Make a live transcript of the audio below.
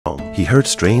He heard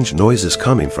strange noises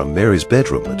coming from Mary's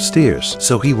bedroom upstairs,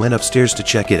 so he went upstairs to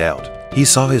check it out. He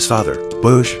saw his father,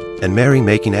 Bush, and Mary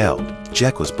making out.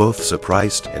 Jack was both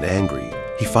surprised and angry.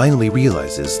 He finally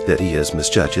realizes that he has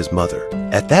misjudged his mother.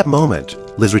 At that moment,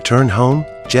 Liz returned home.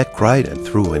 Jack cried and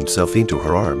threw himself into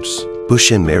her arms.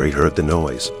 Bush and Mary heard the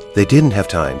noise. They didn't have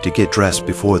time to get dressed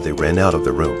before they ran out of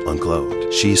the room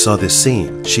unclothed. She saw this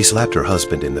scene. She slapped her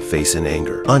husband in the face in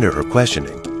anger. Under her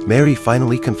questioning, Mary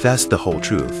finally confessed the whole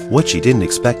truth. What she didn't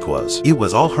expect was, it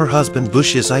was all her husband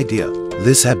Bush's idea.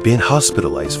 Liz had been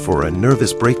hospitalized for a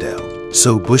nervous breakdown.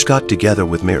 So Bush got together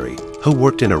with Mary, who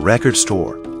worked in a record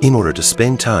store, in order to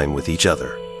spend time with each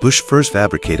other. Bush first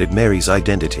fabricated Mary's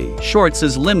identity. Shorts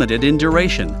is limited in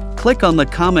duration. Click on the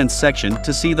comments section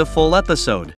to see the full episode.